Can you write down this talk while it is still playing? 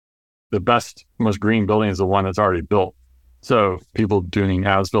the best, most green building is the one that's already built. So people doing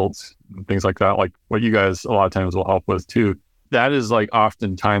as-built, things like that, like what you guys a lot of times will help with too, that is like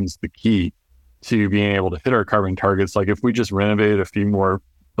oftentimes the key to being able to hit our carbon targets. Like if we just renovated a few more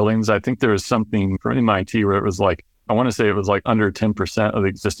buildings, I think there was something from MIT where it was like, I want to say it was like under 10% of the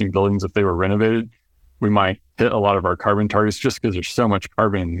existing buildings, if they were renovated, we might hit a lot of our carbon targets just because there's so much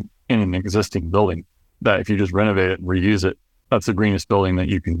carbon in an existing building that if you just renovate it and reuse it, that's the greenest building that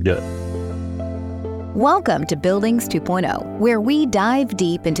you can get. Welcome to Buildings 2.0, where we dive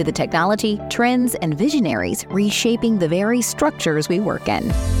deep into the technology, trends, and visionaries reshaping the very structures we work in.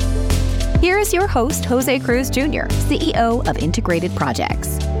 Here is your host, Jose Cruz Jr., CEO of Integrated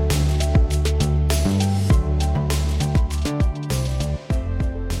Projects.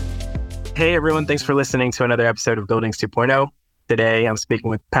 Hey everyone, thanks for listening to another episode of Buildings 2.0. Today I'm speaking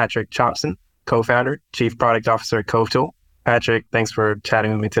with Patrick Chopson, co-founder, chief product officer at cove.tool. Patrick, thanks for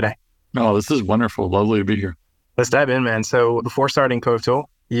chatting with me today. Oh, this is wonderful. Lovely to be here. Let's dive in, man. So before starting cove.tool,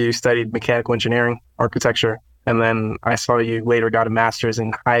 you studied mechanical engineering, architecture, and then I saw you later got a master's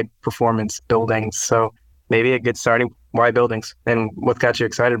in high performance buildings. So maybe a good starting, why buildings and what got you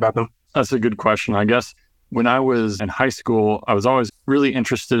excited about them? That's a good question. I guess when I was in high school, I was always really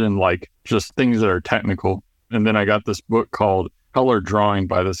interested in like just things that are technical. And then I got this book called Color Drawing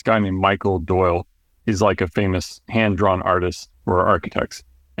by this guy named Michael Doyle. He's like a famous hand-drawn artist for architects.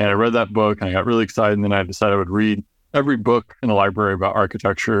 And I read that book and I got really excited. And then I decided I would read every book in the library about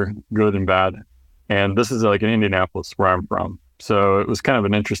architecture, good and bad. And this is like in Indianapolis where I'm from. So it was kind of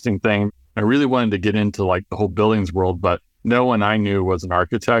an interesting thing. I really wanted to get into like the whole buildings world, but no one I knew was an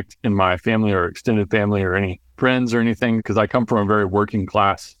architect in my family or extended family or any friends or anything, because I come from a very working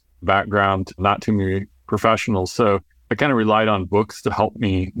class background, not too many professionals. So I kind of relied on books to help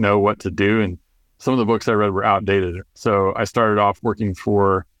me know what to do. And some of the books I read were outdated. So I started off working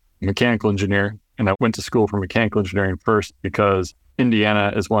for a mechanical engineer, and I went to school for mechanical engineering first because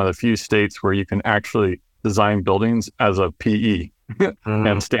Indiana is one of the few states where you can actually design buildings as a PE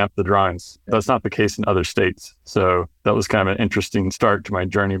and stamp the drawings. That's not the case in other states. So that was kind of an interesting start to my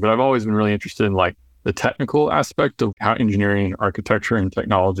journey. But I've always been really interested in like the technical aspect of how engineering, architecture, and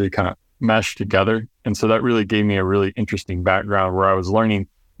technology kind of mesh together. And so that really gave me a really interesting background where I was learning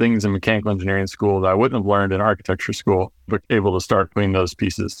things in mechanical engineering school that I wouldn't have learned in architecture school, but able to start putting those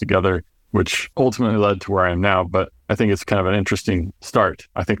pieces together, which ultimately led to where I am now. But I think it's kind of an interesting start.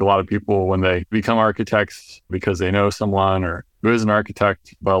 I think a lot of people, when they become architects because they know someone or who is an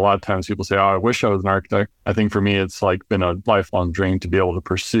architect, but a lot of times people say, oh, I wish I was an architect. I think for me, it's like been a lifelong dream to be able to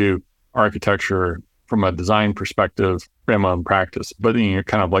pursue architecture from a design perspective, from my own practice. But then you're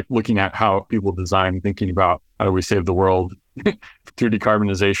kind of like looking at how people design, thinking about how do we save the world through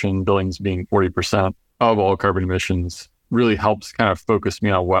decarbonization, buildings being 40% of all carbon emissions really helps kind of focus me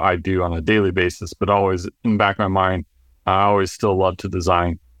on what I do on a daily basis. But always in the back of my mind, I always still love to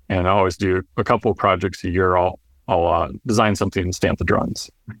design. And I always do a couple of projects a year. I'll design something and stamp the drawings.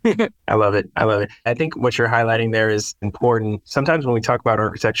 I love it. I think what you're highlighting there is important. Sometimes when we talk about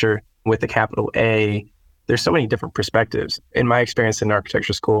architecture with a capital A, there's so many different perspectives. In my experience in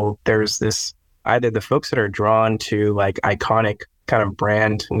architecture school, there's this, either the folks that are drawn to like iconic kind of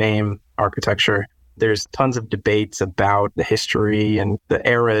brand name architecture. There's tons of debates about the history and the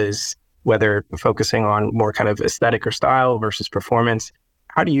eras, whether focusing on more kind of aesthetic or style versus performance.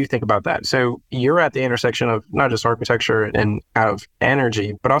 How do you think about that? So you're at the intersection of not just architecture and out of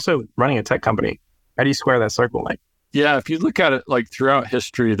energy, but also running a tech company. How do you square that circle? Like, yeah, if you look at it like throughout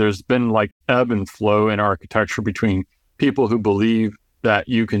history, there's been like ebb and flow in architecture between people who believe that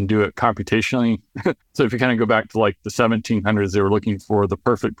you can do it computationally. So if you kind of go back to like the 1700s, they were looking for the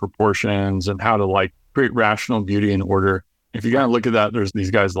perfect proportions and how to like create rational beauty and order. If you kind of look at that, there's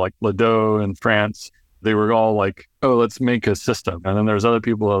these guys like Ledoux in France. They were all like, oh, let's make a system. And then there's other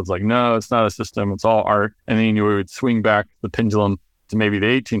people that was like, no, it's not a system. It's all art. And then you would swing back the pendulum to maybe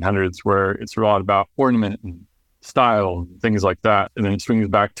the 1800s where it's a lot about ornament and style and things like that. And then it swings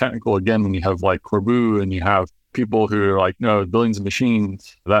back technical again when you have like Corbu and you have people who are like, no, buildings and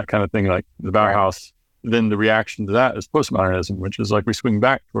machines, that kind of thing, like the Bauhaus. Then the reaction to that is postmodernism, which is like we swing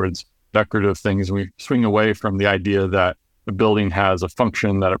back towards decorative things. We swing away from the idea that the building has a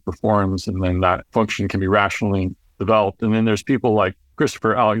function that it performs, and then that function can be rationally developed. And then there's people like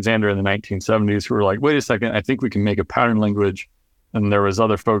Christopher Alexander in the 1970s who were like, wait a second, I think we can make a pattern language. And there was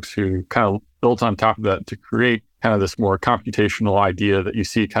other folks who kind of built on top of that to create kind of this more computational idea that you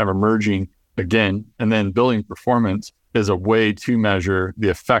see kind of emerging again. And then building performance is a way to measure the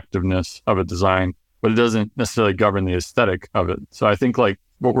effectiveness of a design, but it doesn't necessarily govern the aesthetic of it. So I think like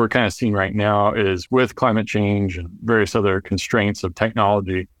what we're kind of seeing right now is with climate change and various other constraints of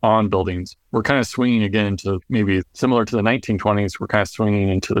technology on buildings, we're kind of swinging again into maybe similar to the 1920s, we're kind of swinging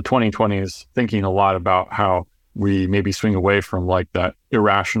into the 2020s, thinking a lot about how we maybe swing away from like that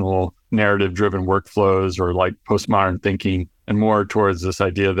irrational narrative-driven workflows or like postmodern thinking and more towards this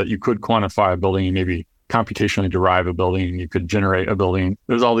idea that you could quantify a building and maybe computationally derive a building and you could generate a building.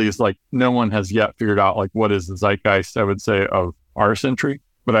 There's all these like, no one has yet figured out like what is the zeitgeist, I would say, of our century.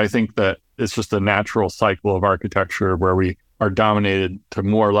 But I think that it's just a natural cycle of architecture where we are dominated to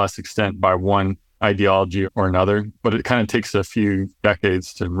more or less extent by one ideology or another. But it kind of takes a few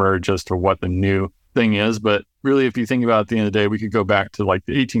decades to merge as to what the new thing is. But really, if you think about it, at the end of the day, we could go back to like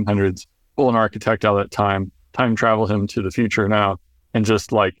the 1800s, pull an architect out of that time travel him to the future now, and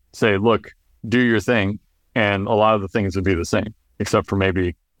just like say, look, do your thing. And a lot of the things would be the same, except for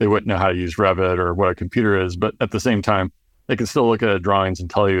maybe they wouldn't know how to use Revit or what a computer is. But at the same time, they can still look at drawings and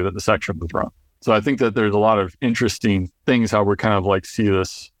tell you that the section was wrong. So I think that there's a lot of interesting things how we're kind of like see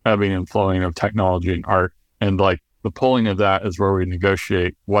this ebbing and flowing of technology and art. And like the pulling of that is where we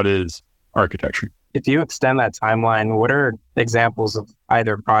negotiate what is architecture. If you extend that timeline, what are examples of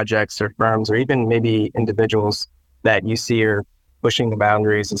either projects or firms or even maybe individuals that you see are pushing the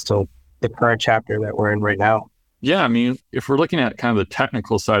boundaries as to the current chapter that we're in right now? Yeah, I mean, if we're looking at kind of the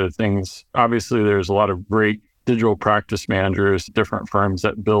technical side of things, obviously there's a lot of great digital practice managers, different firms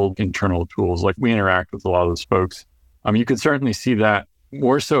that build internal tools. Like we interact with a lot of those folks. You could certainly see that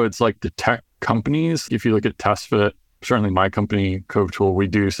more so it's like the tech companies. If you look at TestFit, certainly my company, cove.tool, we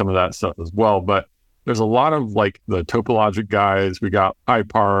do some of that stuff as well. But there's a lot of like the topologic guys. We got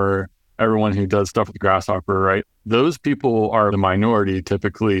iPar, everyone who does stuff with Grasshopper, right? Those people are the minority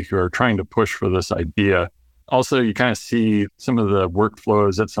typically who are trying to push for this idea. Also, you kind of see some of the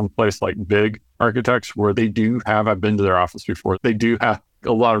workflows at some place like Big Architects where they do have, I've been to their office before, they do have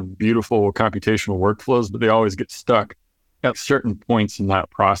a lot of beautiful computational workflows, but they always get stuck at certain points in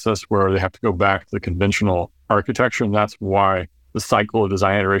that process where they have to go back to the conventional architecture. And that's why the cycle of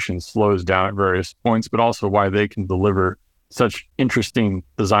design iteration slows down at various points, but also why they can deliver such interesting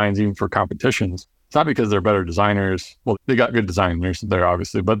designs even for competitions. It's not because they're better designers. Well, they got good designers there,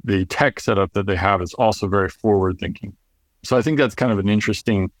 obviously, but the tech setup that they have is also very forward thinking. So I think that's kind of an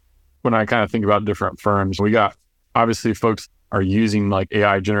interesting, when I kind of think about different firms, we got, obviously folks are using like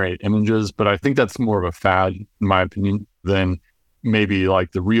AI generated images, but I think that's more of a fad, in my opinion, than maybe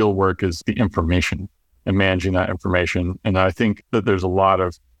like the real work is the information and managing that information. And I think that there's a lot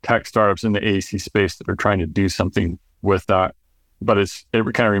of tech startups in the AEC space that are trying to do something with that, but it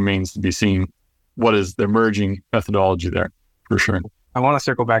kind of remains to be seen what is the emerging methodology there, for sure. I want to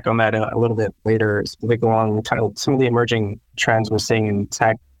circle back on that a little bit later, like along some of the emerging trends we're seeing in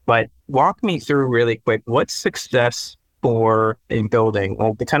tech. But walk me through really quick, what's success for a building?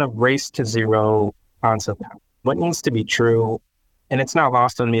 Like the kind of race to zero concept. What needs to be true? And it's not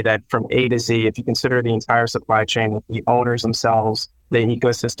lost on me that from A to Z, if you consider the entire supply chain, the owners themselves, the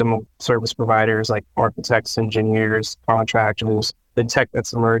ecosystem of service providers like architects, engineers, contractors, the tech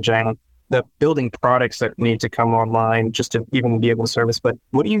that's emerging, the building products that need to come online just to even be able to service. But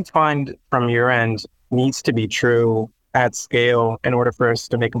what do you find from your end needs to be true at scale in order for us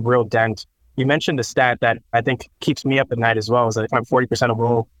to make a real dent? You mentioned a stat that I think keeps me up at night as well, is that 40% of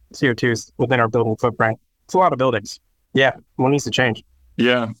all CO2 is within our building footprint. It's a lot of buildings. Yeah, what needs to change?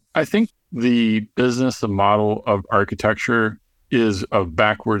 Yeah, I think the business model of architecture is a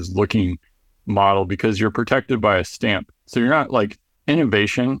backwards looking model because you're protected by a stamp. So you're not like,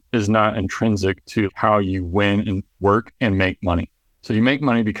 innovation is not intrinsic to how you win and work and make money. So you make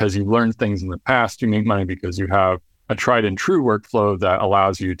money because you learned things in the past. You make money because you have a tried and true workflow that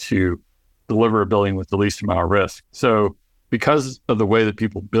allows you to deliver a building with the least amount of risk. So because of the way that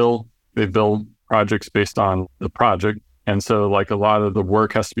people build, they build projects based on the project. And so like a lot of the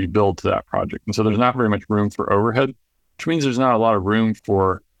work has to be billed to that project. And so there's not very much room for overhead, which means there's not a lot of room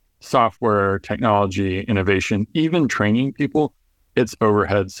for software, technology, innovation, even training people. It's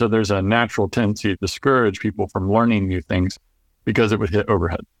overhead. So there's a natural tendency to discourage people from learning new things because it would hit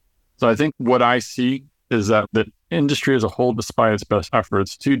overhead. So I think what I see is that the industry as a whole, despite its best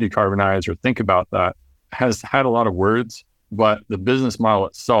efforts to decarbonize or think about that, has had a lot of words, but the business model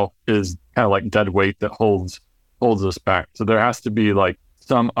itself is kind of like dead weight that holds us back. So there has to be like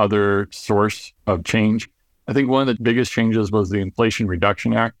some other source of change. I think one of the biggest changes was the Inflation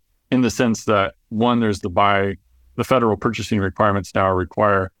Reduction Act, in the sense that one, there's the federal purchasing requirements now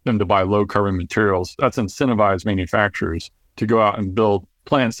require them to buy low carbon materials. That's incentivized manufacturers to go out and build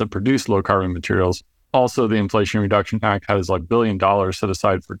plants that produce low carbon materials. Also, the Inflation Reduction Act has like $1 billion set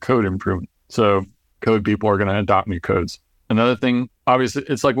aside for code improvement. So code people are going to adopt new codes. Another thing, obviously,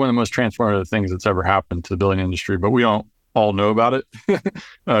 it's like one of the most transformative things that's ever happened to the building industry, but we don't all know about it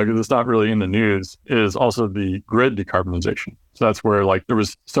because it's not really in the news, is also the grid decarbonization. So that's where like there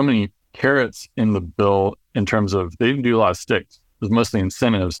was so many carrots in the bill in terms of they didn't do a lot of sticks. It was mostly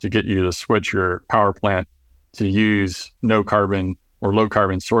incentives to get you to switch your power plant to use no carbon or low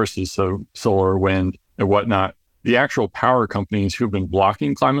carbon sources, so solar, wind, and whatnot. The actual power companies who've been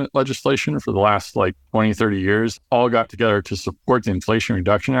blocking climate legislation for the last like 20, 30 years all got together to support the Inflation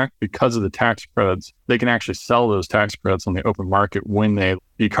Reduction Act because of the tax credits. They can actually sell those tax credits on the open market when they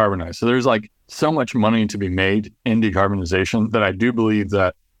decarbonize. So there's like so much money to be made in decarbonization that I do believe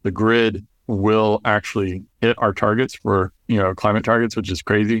that the grid will actually hit our targets for, climate targets, which is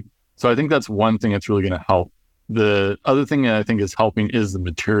crazy. So I think that's one thing that's really going to help. The other thing that I think is helping is the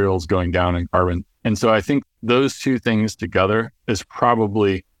materials going down in carbon. And so I think those two things together is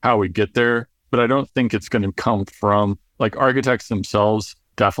probably how we get there. But I don't think it's going to come from like architects themselves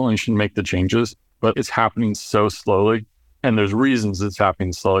definitely should make the changes, but it's happening so slowly. And there's reasons it's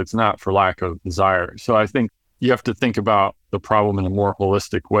happening slowly. It's not for lack of desire. So I think you have to think about the problem in a more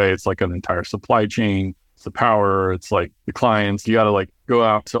holistic way. It's like an entire supply chain. It's the power. It's like the clients. You got to like go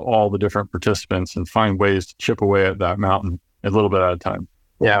out to all the different participants and find ways to chip away at that mountain a little bit at a time.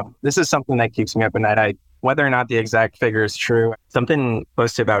 Yeah, this is something that keeps me up at night. Whether or not the exact figure is true, something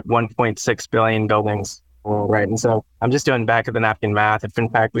close to about 1.6 billion buildings, right? And so I'm just doing back of the napkin math. If in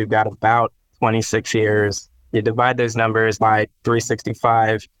fact we've got about 26 years, you divide those numbers by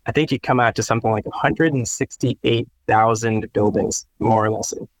 365, I think you come out to something like 168,000 buildings, more or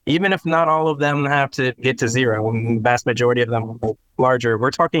less. Even if not all of them have to get to zero, the vast majority of them are larger,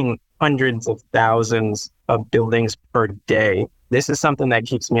 we're talking hundreds of thousands of buildings per day. This is something that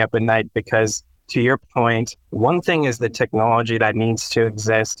keeps me up at night because, to your point, one thing is the technology that needs to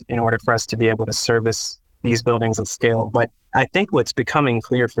exist in order for us to be able to service these buildings at scale. But I think what's becoming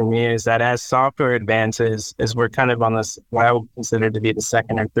clear for me is that as software advances, as we're kind of on this, what I would consider to be the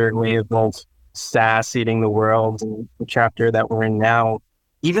second or third wave of SaaS eating the world, and the chapter that we're in now,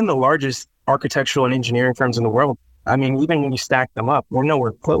 even the largest architectural and engineering firms in the world, I mean, even when you stack them up, we're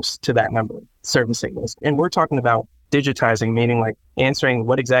nowhere close to that number servicing this. And we're talking about digitizing, meaning like answering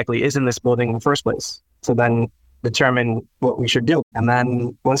what exactly is in this building in the first place. So then determine what we should do. And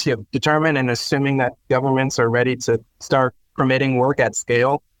then once you determine and assuming that governments are ready to start permitting work at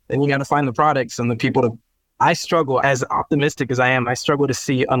scale, then you got to find the products and the people to. I struggle, as optimistic as I am, I struggle to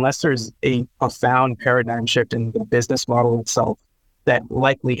see, unless there's a profound paradigm shift in the business model itself, that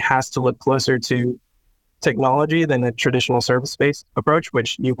likely has to look closer to technology than a traditional service-based approach,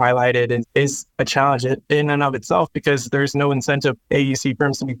 which you highlighted is a challenge in and of itself because there's no incentive AEC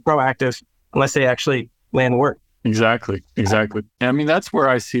firms to be proactive unless they actually land work. Exactly. And I mean, that's where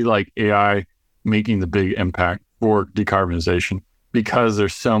I see like AI making the big impact for decarbonization because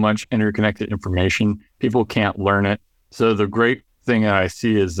there's so much interconnected information. People can't learn it. So the great thing that I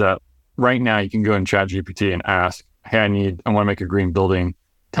see is that right now you can go in ChatGPT and ask, hey, I want to make a green building.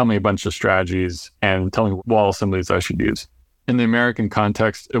 Tell me a bunch of strategies and tell me wall assemblies I should use. In the American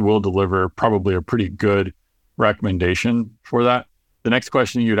context, it will deliver probably a pretty good recommendation for that. The next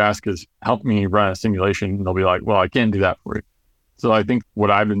question you'd ask is, help me run a simulation. And they'll be like, well, I can't do that for you. So I think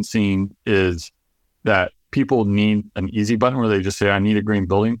what I've been seeing is that people need an easy button where they just say, I need a green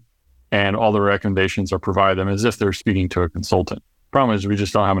building. And all the recommendations are provided them as if they're speaking to a consultant. Problem is we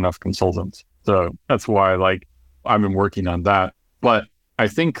just don't have enough consultants. So that's why I've been working on that. But I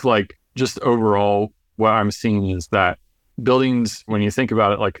think just overall, what I'm seeing is that buildings, when you think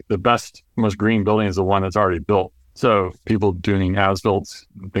about it, like the best, most green building is the one that's already built. So people doing as-built,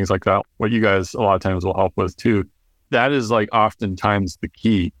 things like that, what you guys a lot of times will help with too, that is oftentimes the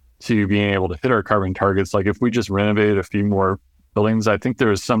key to being able to hit our carbon targets. Like if we just renovated a few more buildings, I think there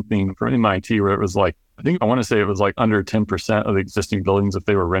was something from MIT where it was I want to say it was under 10% of the existing buildings, if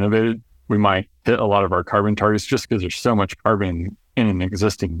they were renovated, we might hit a lot of our carbon targets just because there's so much carbon in an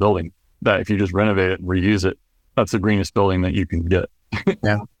existing building that if you just renovate it and reuse it, that's the greenest building that you can get.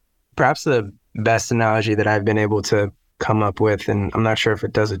 Yeah. Perhaps the best analogy that I've been able to come up with, and I'm not sure if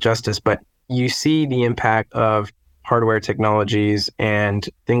it does it justice, but you see the impact of hardware technologies and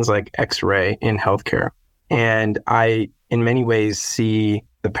things like X-ray in healthcare. And I, in many ways, see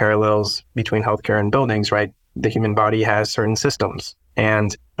the parallels between healthcare and buildings, right? The human body has certain systems.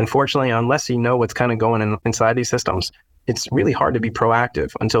 And unfortunately, unless you know what's kind of going on inside these systems, it's really hard to be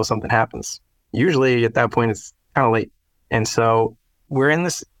proactive until something happens. Usually at that point, it's kind of late. And so we're in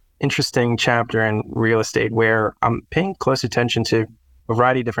this interesting chapter in real estate where I'm paying close attention to a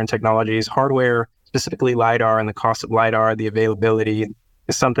variety of different technologies, hardware, specifically LiDAR, and the cost of LiDAR, the availability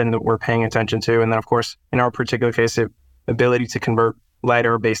is something that we're paying attention to. And then, of course, in our particular case, ability to convert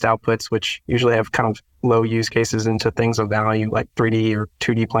LiDAR-based outputs, which usually have kind of low use cases, into things of value like 3D or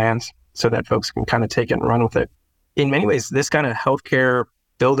 2D plans so that folks can kind of take it and run with it. In many ways, this kind of healthcare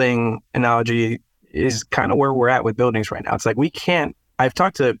building analogy is kind of where we're at with buildings right now. It's like I've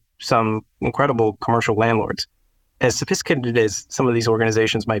talked to some incredible commercial landlords. As sophisticated as some of these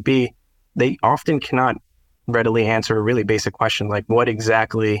organizations might be, they often cannot readily answer a really basic question like what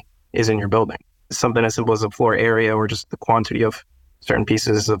exactly is in your building. Something as simple as a floor area or just the quantity of certain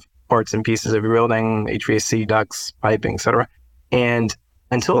pieces of parts and pieces of your building, HVAC, ducts, piping, etc. And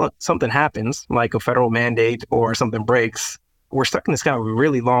until something happens, like a federal mandate or something breaks, we're stuck in this kind of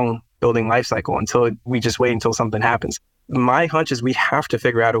really long building life cycle until we just wait until something happens. My hunch is we have to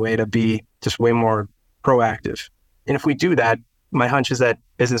figure out a way to be just way more proactive. And if we do that, my hunch is that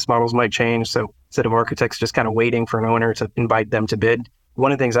business models might change. So instead of architects just kind of waiting for an owner to invite them to bid,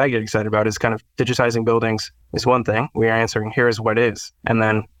 one of the things I get excited about is kind of digitizing buildings is one thing. We are answering, here is what is. And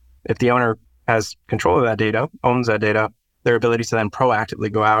then if the owner has control of that data, owns that data, their ability to then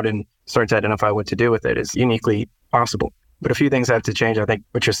proactively go out and start to identify what to do with it is uniquely possible. But a few things have to change, I think,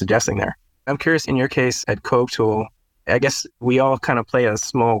 what you're suggesting there. I'm curious, in your case at cove.tool, I guess we all kind of play a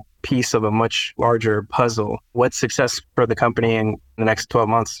small piece of a much larger puzzle. What's success for the company in the next 12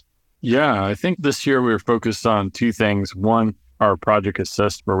 months? Yeah, I think this year we were focused on two things. One, our Project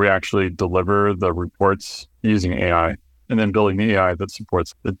Assist, where we actually deliver the reports using AI, and then building the AI that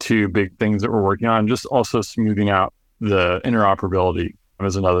supports the two big things that we're working on. Just also smoothing out the interoperability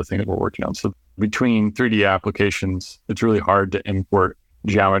is another thing that we're working on. So between 3D applications, it's really hard to import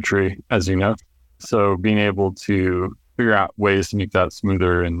geometry, as you know. So being able to figure out ways to make that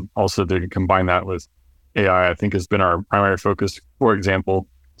smoother and also to combine that with AI, I think has been our primary focus. For example,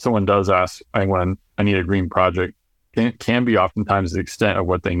 someone does ask, I need a green project. It can be oftentimes the extent of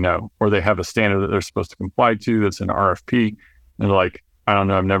what they know, or they have a standard that they're supposed to comply to that's an RFP. And they're like, I don't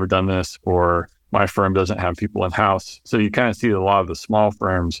know, I've never done this, or my firm doesn't have people in-house. So you kind of see a lot of the small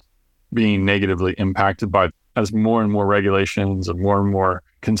firms being negatively impacted by, as more and more regulations and more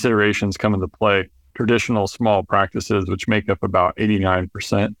considerations come into play, traditional small practices, which make up about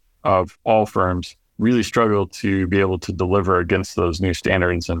 89% of all firms, really struggle to be able to deliver against those new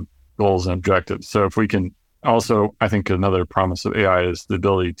standards and goals and objectives. So if we can also, I think another promise of AI is the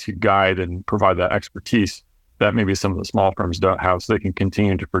ability to guide and provide that expertise that maybe some of the small firms don't have, so they can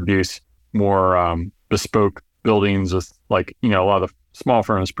continue to produce more bespoke buildings with, like, a lot of small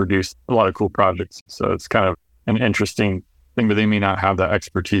firms produce a lot of cool projects. So it's kind of an interesting thing, but they may not have that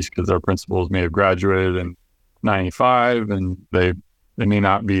expertise because their principals may have graduated in 95 and they may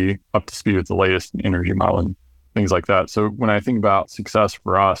not be up to speed with the latest in energy modeling, things like that. So when I think about success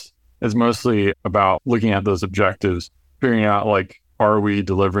for us, it's mostly about looking at those objectives, figuring out, like, are we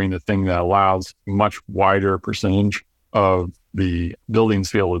delivering the thing that allows much wider percentage of the buildings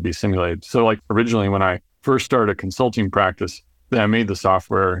to be able to be simulated. So like originally when I first started a consulting practice, then I made the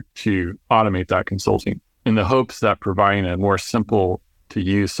software to automate that consulting in the hopes that providing a more simple to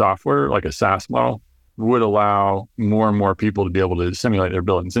use software, like a SaaS model, would allow more and more people to be able to simulate their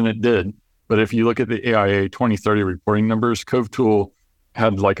buildings. And it did. But if you look at the AIA 2030 reporting numbers, cove.tool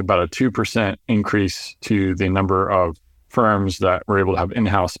had like about a 2% increase to the number of firms that were able to have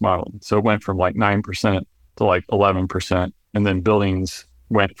in-house modeling. So it went from like 9% to like 11%. And then buildings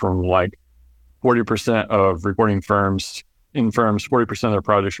went from like 40% of reporting firms, 40% of their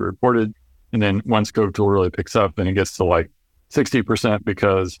projects were reported. And then once cove.tool really picks up, then it gets to like 60%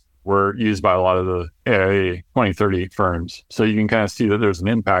 because we're used by a lot of the AIA 2030 firms. So you can kind of see that there's an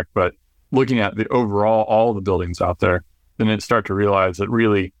impact, but looking at the overall, all the buildings out there, then it start to realize that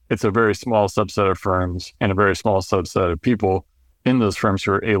really it's a very small subset of firms and a very small subset of people in those firms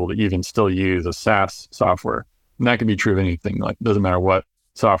who are able to even still use a SaaS software. And that can be true of anything. Like, it doesn't matter what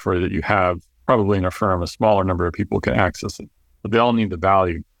software that you have, probably in a firm, a smaller number of people can access it, but they all need the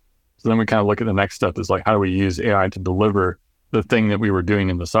value. So then we kind of look at the next step is like, how do we use AI to deliver the thing that we were doing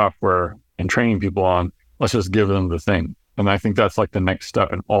in the software and training people on? Let's just give them the thing. And I think that's like the next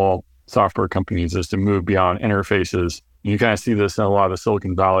step in all software companies, is to move beyond interfaces. You kind of see this in a lot of the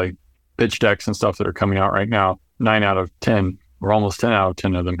Silicon Valley pitch decks and stuff that are coming out right now. 9 out of 10, or almost 10 out of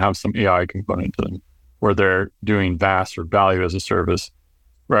 10 of them, have some AI component to them, where they're doing VAS or value as a service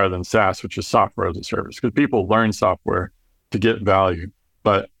rather than SaaS, which is software as a service. Because people learn software to get value,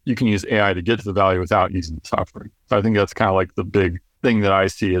 but you can use AI to get to the value without using the software. So I think that's kind of like the big thing that I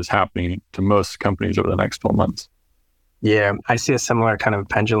see is happening to most companies over the next 12 months. Yeah, I see a similar kind of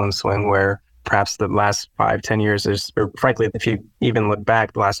pendulum swing where perhaps the last 5-10 years is, or frankly, if you even look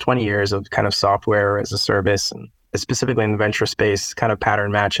back, the last 20 years of kind of software as a service, and specifically in the venture space, kind of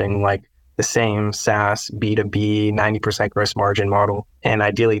pattern matching, like the same SaaS, B2B, 90% gross margin model. And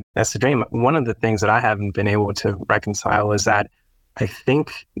ideally, that's the dream. One of the things that I haven't been able to reconcile is that I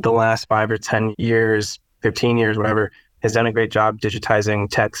think the last 5 or 10 years, 15 years, whatever, has done a great job digitizing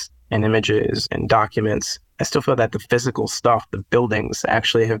text and images and documents. I still feel that the physical stuff, the buildings,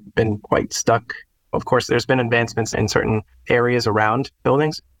 actually have been quite stuck. Of course, there's been advancements in certain areas around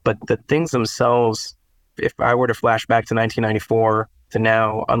buildings, but the things themselves, if I were to flash back to 1994 to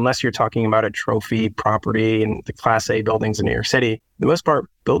now, unless you're talking about a trophy property in the Class A buildings in New York City, for the most part,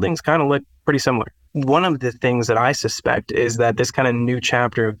 buildings kind of look pretty similar. One of the things that I suspect is that this kind of new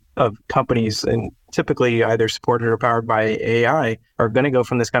chapter of companies, and typically either supported or powered by AI, are going to go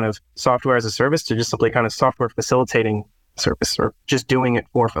from this kind of software as a service to just simply kind of software facilitating service, or just doing it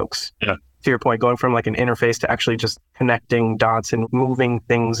for folks. Yeah. To your point, going from like an interface to actually just connecting dots and moving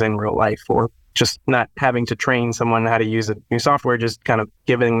things in real life, or just not having to train someone how to use a new software, just kind of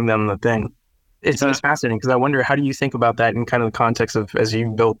giving them the thing. It's fascinating because I wonder, how do you think about that in kind of the context of, as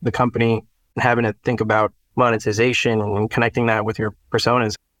you built the company, having to think about monetization and connecting that with your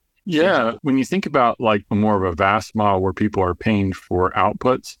personas? Yeah. When you think about like more of a vast model where people are paying for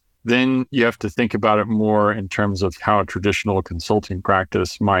outputs, then you have to think about it more in terms of how a traditional consulting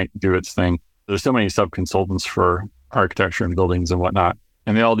practice might do its thing. There's so many sub-consultants for architecture and buildings and whatnot,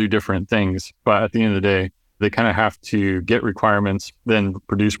 and they all do different things. But at the end of the day, they kind of have to get requirements, then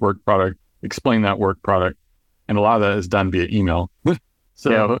produce work product, explain that work product. And a lot of that is done via email.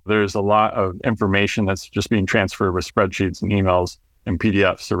 So there's a lot of information that's just being transferred with spreadsheets and emails and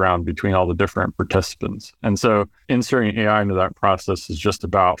PDFs around between all the different participants. And so inserting AI into that process is just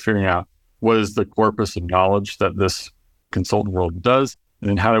about figuring out what is the corpus of knowledge that this consultant world does, and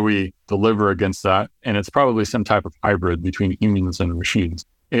then how do we deliver against that? And it's probably some type of hybrid between humans and machines.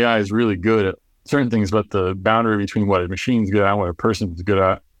 AI is really good at certain things, but the boundary between what a machine's good at and what a person's good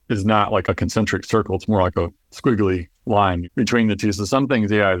at is not like a concentric circle. It's more like a squiggly line between the two. So some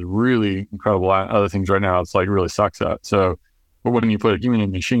things AI is really incredible at. Other things right now, it's like really sucks at. So, but when you put a human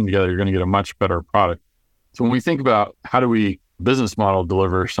and machine together, you're going to get a much better product. So when we think about how do we business model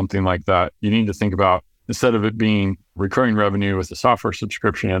deliver something like that, you need to think about, instead of it being recurring revenue with a software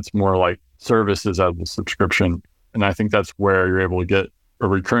subscription, it's more like services as a subscription. And I think that's where you're able to get a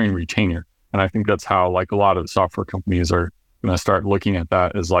recurring retainer. And I think that's how like a lot of software companies are going to start looking at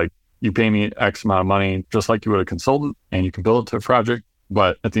that, is like, you pay me X amount of money, just like you would a consultant, and you can build it to a project.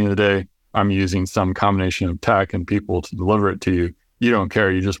 But at the end of the day, I'm using some combination of tech and people to deliver it to you. You don't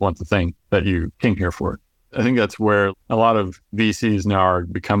care. You just want the thing that you came here for. I think that's where a lot of VCs now are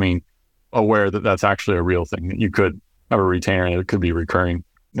becoming aware that that's actually a real thing, that you could have a retainer and it could be recurring.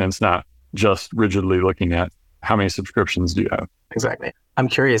 And it's not just rigidly looking at how many subscriptions do you have. Exactly. I'm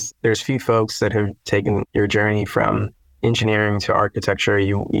curious, there's few folks that have taken your journey from engineering to architecture.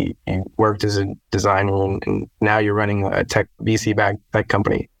 You worked as a designer and now you're running a tech VC-backed tech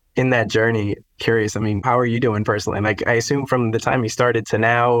company. In that journey, curious, I mean, how are you doing personally? Like, I assume from the time you started to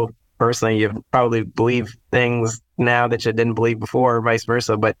now, personally, you probably believe things now that you didn't believe before, or vice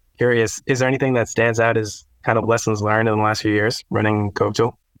versa. But curious, is there anything that stands out as kind of lessons learned in the last few years running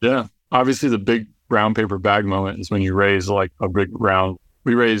cove.tool? Yeah. Obviously, the big brown paper bag moment is when you raise like a big round.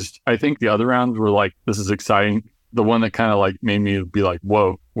 We raised, I think the other rounds were like, this is exciting. The one that kind of like made me be like,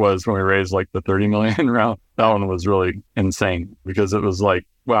 whoa, was when we raised like the 30 million round. That one was really insane because it was like,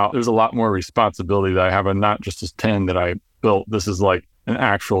 wow, there's a lot more responsibility that I have, and not just as 10 that I built. This is like an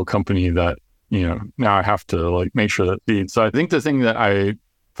actual company that, you know, now I have to like make sure that feeds. So I think the thing that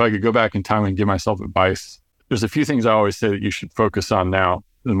if I could go back in time and give myself advice, there's a few things I always say that you should focus on now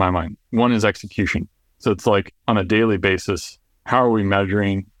in my mind. One is execution. So it's like on a daily basis, how are we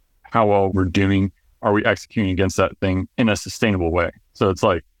measuring how well we're doing? Are we executing against that thing in a sustainable way? So it's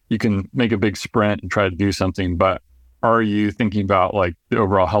like you can make a big sprint and try to do something, but are you thinking about like the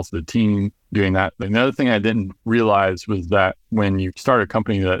overall health of the team doing that? Another thing I didn't realize was that when you start a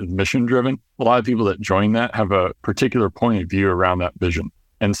company that is mission driven, a lot of people that join that have a particular point of view around that vision.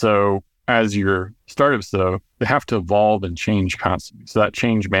 And so as your startups though, they have to evolve and change constantly. So that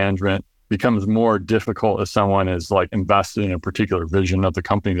change management becomes more difficult if someone is like invested in a particular vision of the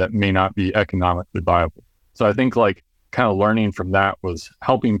company that may not be economically viable. So I think like kind of learning from that was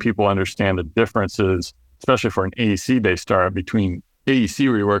helping people understand the differences, especially for an AEC-based startup, between AEC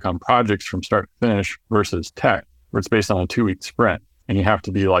where you work on projects from start to finish versus tech, where it's based on a 2-week sprint. And you have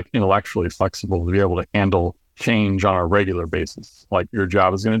to be like intellectually flexible to be able to handle change on a regular basis. Like your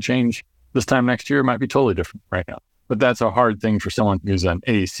job is going to change this time next year, it might be totally different right now. But that's a hard thing for someone who's an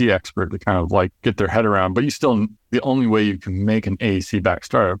AEC expert to kind of like get their head around. But you still, the only way you can make an AEC-backed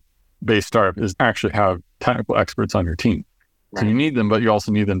startup is actually have technical experts on your team. So you need them, but you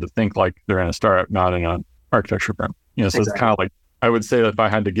also need them to think like they're in a startup, not in an architecture firm. So It's kind of like, I would say that if I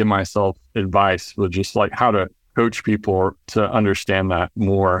had to give myself advice with just like how to coach people to understand that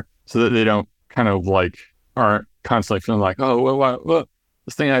more so that they don't kind of like aren't constantly feeling like, oh, well,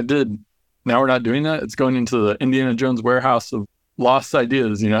 this thing I did, now we're not doing that. It's going into the Indiana Jones warehouse of lost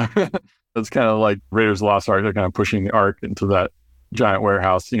ideas, It's kind of like Raiders of the Lost Ark. They're kind of pushing the Ark into that giant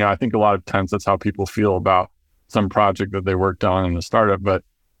warehouse. I think a lot of times that's how people feel about some project that they worked on in a startup, but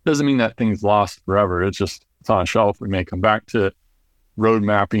it doesn't mean that thing's lost forever. It's on a shelf. We may come back to it. Road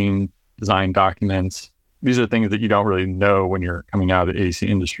mapping, design documents. These are things that you don't really know when you're coming out of the AEC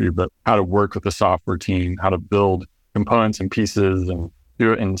industry, but how to work with the software team, how to build components and pieces and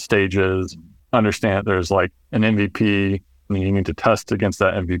do it in stages, understand there's like an MVP and you need to test against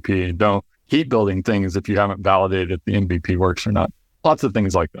that MVP, and don't keep building things if you haven't validated if the MVP works or not. Lots of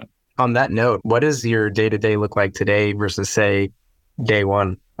things like that. On that note, what does your day-to-day look like today versus, say, day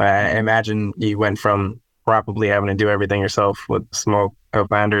one? I imagine you went from probably having to do everything yourself with small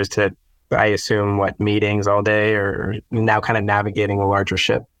co-founders to, I assume, meetings all day, or now kind of navigating a larger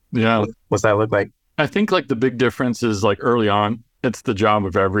ship. Yeah. What's that look like? I think like the big difference is like early on, it's the job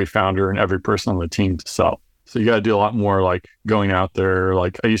of every founder and every person on the team to sell. So you got to do a lot more like going out there.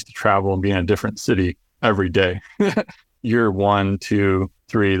 Like I used to travel and be in a different city every day. Year 1, 2,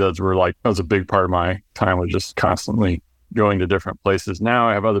 3, that was a big part of my time, was just constantly going to different places. Now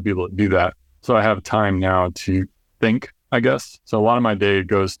I have other people that do that. So I have time now to think, I guess. So a lot of my day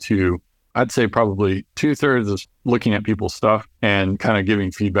goes to, I'd say probably 2/3 is looking at people's stuff and kind of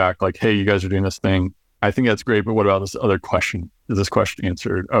giving feedback like, hey, you guys are doing this thing. I think that's great, but what about this other question? Is this question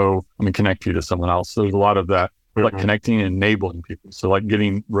answered? Oh, let me connect you to someone else. So there's a lot of that, like connecting and enabling people. So like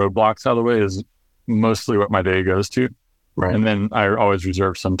getting roadblocks out of the way is mostly what my day goes to. Right. And then I always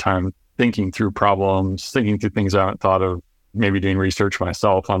reserve some time thinking through problems, thinking through things I haven't thought of, maybe doing research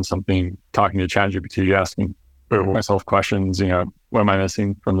myself on something, talking to ChatGPT, asking myself questions, what am I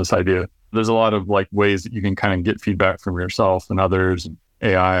missing from this idea? There's a lot of like ways that you can kind of get feedback from yourself and others, and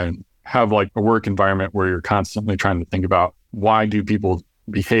AI, and have like a work environment where you're constantly trying to think about why do people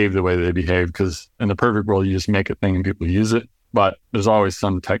behave the way they behave? Because in the perfect world, you just make a thing and people use it. But there's always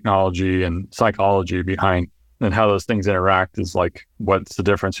some technology and psychology behind, and how those things interact is like, what's the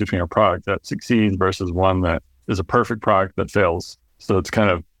difference between a product that succeeds versus one that is a perfect product that fails? So it's kind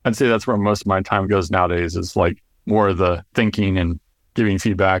of, I'd say that's where most of my time goes nowadays, is like more of the thinking and giving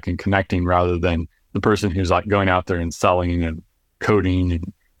feedback and connecting, rather than the person who's like going out there and selling and coding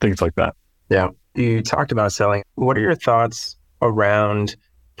and things like that. Yeah. You talked about selling. What are your thoughts around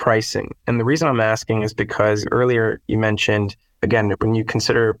pricing? And the reason I'm asking is because earlier you mentioned, again, when you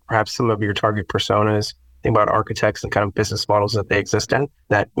consider perhaps some of your target personas, think about architects and kind of business models that they exist in,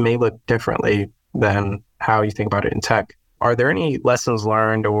 that may look differently than how you think about it in tech. Are there any lessons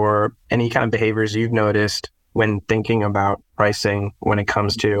learned or any kind of behaviors you've noticed when thinking about pricing when it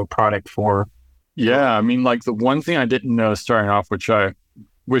comes to a product for? Yeah, I mean, like the one thing I didn't know starting off, which I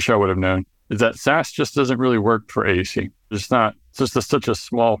wish I would have known, is that SaaS just doesn't really work for AEC. It's just such a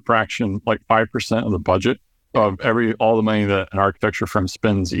small fraction, like 5% of the budget of all the money that an architecture firm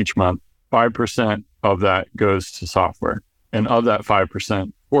spends each month. 5% of that goes to software. And of that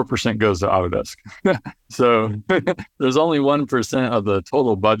 5%, 4% goes to Autodesk. So there's only 1% of the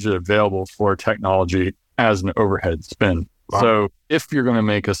total budget available for technology as an overhead spend. Wow. So if you're going to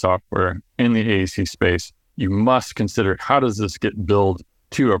make a software in the AEC space, you must consider, how does this get billed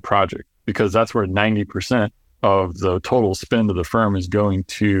to a project? Because that's where 90% of the total spend of the firm is going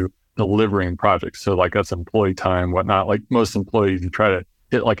to delivering projects. So like that's employee time, whatnot. Like most employees, you try to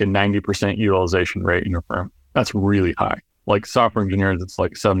hit like a 90% utilization rate in your firm. That's really high. Like software engineers, it's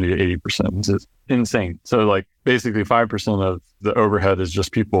like 70 to 80%. It's insane. So like basically 5% of the overhead is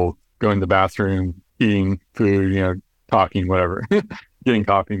just people going to the bathroom, eating food, talking, whatever, getting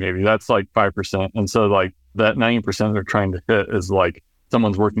coffee maybe. That's like 5%. And so like that 90% they're trying to hit is like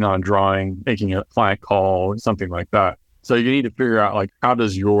someone's working on a drawing, making a client call, something like that. So you need to figure out like, how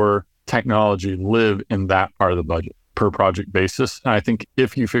does your technology live in that part of the budget per project basis? And I think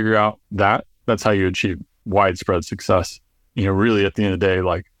if you figure out that, that's how you achieve widespread success. Really at the end of the day,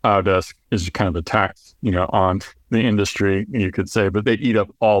 like Autodesk is kind of a tax, on the industry, you could say, but they eat up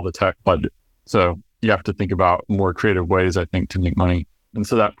all the tech budget. So you have to think about more creative ways, I think, to make money. And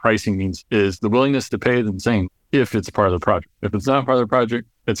so that pricing is the willingness to pay is insane if it's part of the project. If it's not part of the project,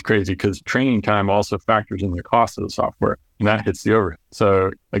 it's crazy, because training time also factors in the cost of the software, and that hits the overhead.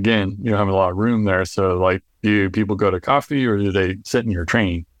 So again, you don't have a lot of room there. So like, do people go to coffee or do they sit in your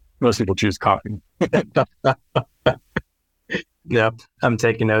training? Most people choose coffee. Yeah, I'm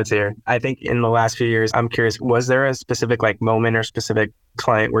taking notes here. I think in the last few years, I'm curious, was there a specific like moment or specific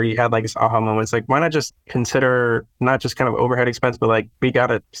client where you had like this aha moments? Like, why not just consider not just kind of overhead expense, but like we got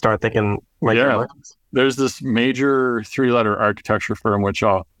to start thinking like, yeah, there's this major 3-letter architecture firm, which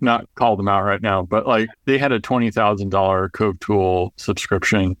I'll not call them out right now, but like they had a $20,000 cove.tool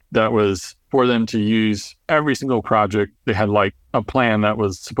subscription that was for them to use every single project. They had like a plan that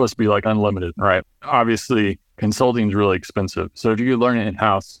was supposed to be like unlimited, right? Obviously, consulting is really expensive. So if you could learn it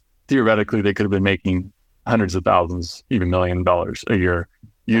in-house, theoretically, they could have been making hundreds of thousands, even $1 million a year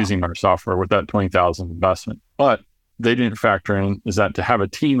using our software with that 20,000 investment. But they didn't factor in is that to have a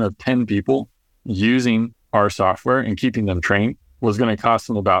team of 10 people using our software and keeping them trained was going to cost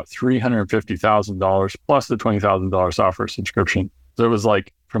them about $350,000 plus the $20,000 software subscription. So it was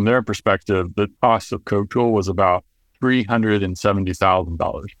like, from their perspective, the cost of cove.tool was about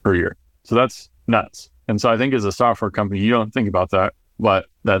 $370,000 per year. So that's nuts. And so I think as a software company, you don't think about that, but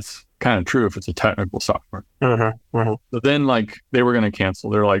that's kind of true if it's a technical software. But then like they were going to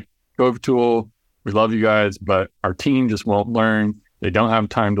cancel. They're like, cove.tool, we love you guys, but our team just won't learn. They don't have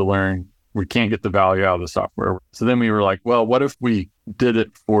time to learn. We can't get the value out of the software. So then we were like, well, what if we did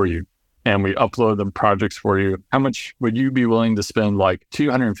it for you and we upload them projects for you? How much would you be willing to spend like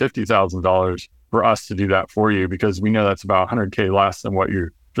 $250,000 for us to do that for you? Because we know that's about $100K less than what you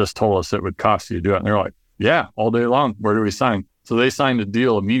just told us it would cost you to do it. And they're like, yeah, all day long. Where do we sign? So they signed a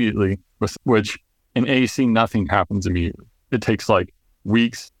deal immediately, with which in AEC, nothing happens immediately. It takes like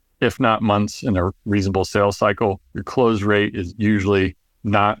weeks, if not months, in a reasonable sales cycle. Your close rate is usually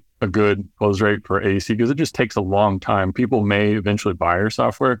not a good close rate for AEC because it just takes a long time. People may eventually buy your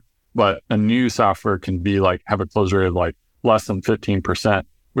software, but a new software can be like, have a close rate of like less than 15%,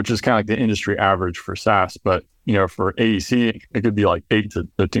 which is kind of like the industry average for SaaS. But, you know, for AEC, it could be like 8 to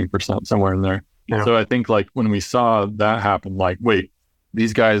 15%, somewhere in there. Yeah. So I think like when we saw that happen, like, wait,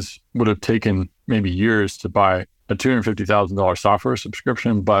 these guys would have taken maybe years to buy a $250,000 software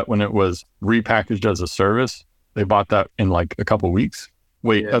subscription, but when it was repackaged as a service, they bought that in like a couple of weeks.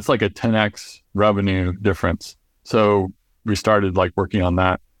 Wait, that's like a 10x revenue difference. So we started like working on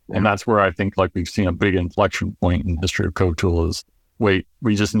that. And that's where I think like we've seen a big inflection point in the history of cove.tool is, wait,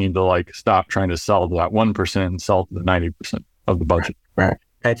 we just need to like stop trying to sell to that 1% and sell to the 90% of the budget. Right.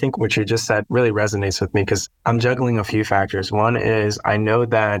 I think what you just said really resonates with me because I'm juggling a few factors. One is I know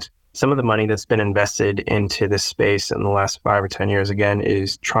that some of the money that's been invested into this space in the last 5 or 10 years, again,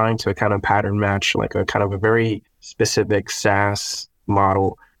 is trying to kind of pattern match like a kind of a very specific SaaS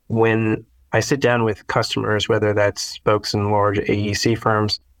model. When I sit down with customers, whether that's folks in large AEC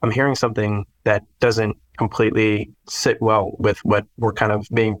firms, I'm hearing something that doesn't completely sit well with what we're kind of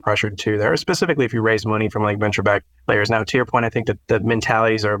being pressured to there, specifically if you raise money from like venture-backed players. Now, to your point, I think that the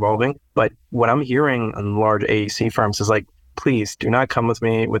mentalities are evolving, but what I'm hearing in large AEC firms is like, please do not come with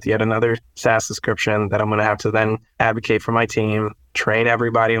me with yet another SaaS subscription that I'm going to have to then advocate for my team, train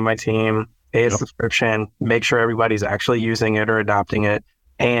everybody on my team, pay a subscription, make sure everybody's actually using it or adopting it.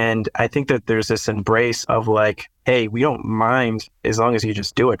 And I think that there's this embrace of like, hey, we don't mind as long as you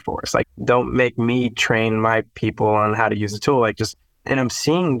just do it for us. Like, don't make me train my people on how to use the tool. Like just, and I'm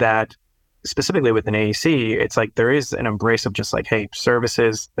seeing that specifically with an AEC, it's like there is an embrace of just like, hey,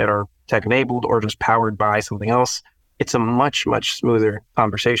 services that are tech enabled or just powered by something else. It's a much, much smoother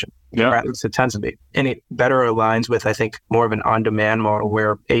conversation. Yeah. Or at least it tends to be. And it better aligns with, I think, more of an on-demand model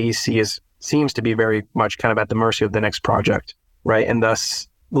where AEC seems to be very much kind of at the mercy of the next project, right? And thus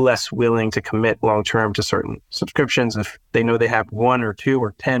less willing to commit long-term to certain subscriptions if they know they have 1 or 2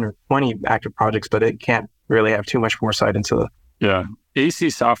 or 10 or 20 active projects, but it can't really have too much foresight into the... Yeah. AC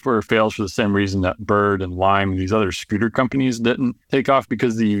software fails for the same reason that Bird and Lime and these other scooter companies didn't take off,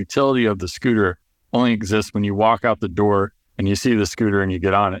 because the utility of the scooter only exists when you walk out the door and you see the scooter and you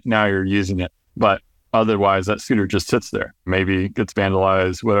get on it. Now you're using it. But otherwise, that scooter just sits there. Maybe gets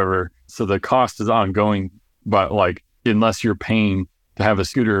vandalized, whatever. So the cost is ongoing. But like, unless you're paying to have a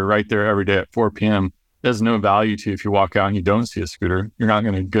scooter right there every day at 4 p.m., there's no value to you if you walk out and you don't see a scooter. You're not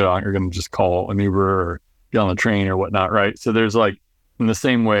going to get on. You're going to just call an Uber or get on the train or whatnot, right? So there's like, in the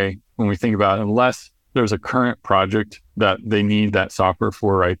same way, when we think about it, unless there's a current project that they need that software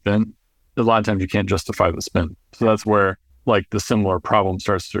for right then, a lot of times you can't justify the spend. So that's where like the similar problem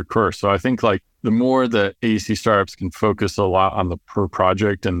starts to occur. So I think like the more that AEC startups can focus a lot on the per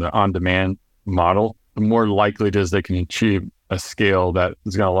project and the on-demand model, the more likely it is they can achieve a scale that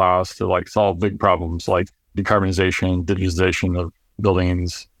is going to allow us to like solve big problems like decarbonization, digitization of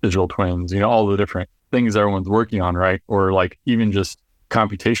buildings, digital twins, all the different things everyone's working on, right? Or like even just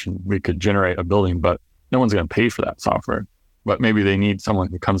computation, we could generate a building, but no one's going to pay for that software. But maybe they need someone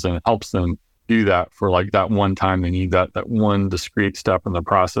who comes in and helps them do that for like that one time they need that one discrete step in the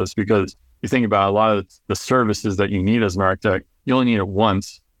process. Because you think about a lot of the services that you need as an architect, you only need it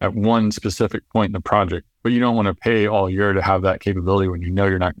once at one specific point in the project, but you don't want to pay all year to have that capability when you know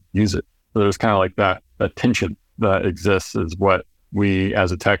you're not going to use it. So there's kind of like that tension that exists is what we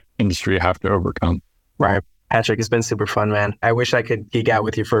as a tech industry have to overcome. Right. Patrick, it's been super fun, man. I wish I could geek out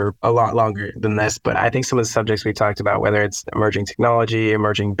with you for a lot longer than this, but I think some of the subjects we talked about, whether it's emerging technology,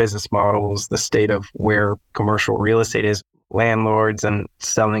 emerging business models, the state of where commercial real estate is, landlords and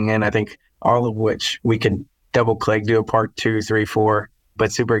selling in, I think all of which we could double click, do a part 2, 3, 4,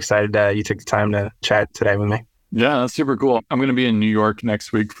 but super excited you took the time to chat today with me. Yeah, that's super cool. I'm going to be in New York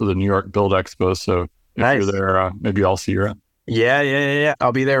next week for the New York Build Expo. So if you're there, maybe I'll see you around. Yeah.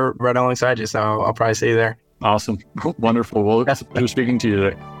 I'll be there right alongside you. So I'll probably see you there. Awesome. Wonderful. Well, it's a pleasure speaking to you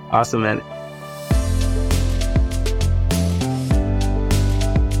today. Awesome, man.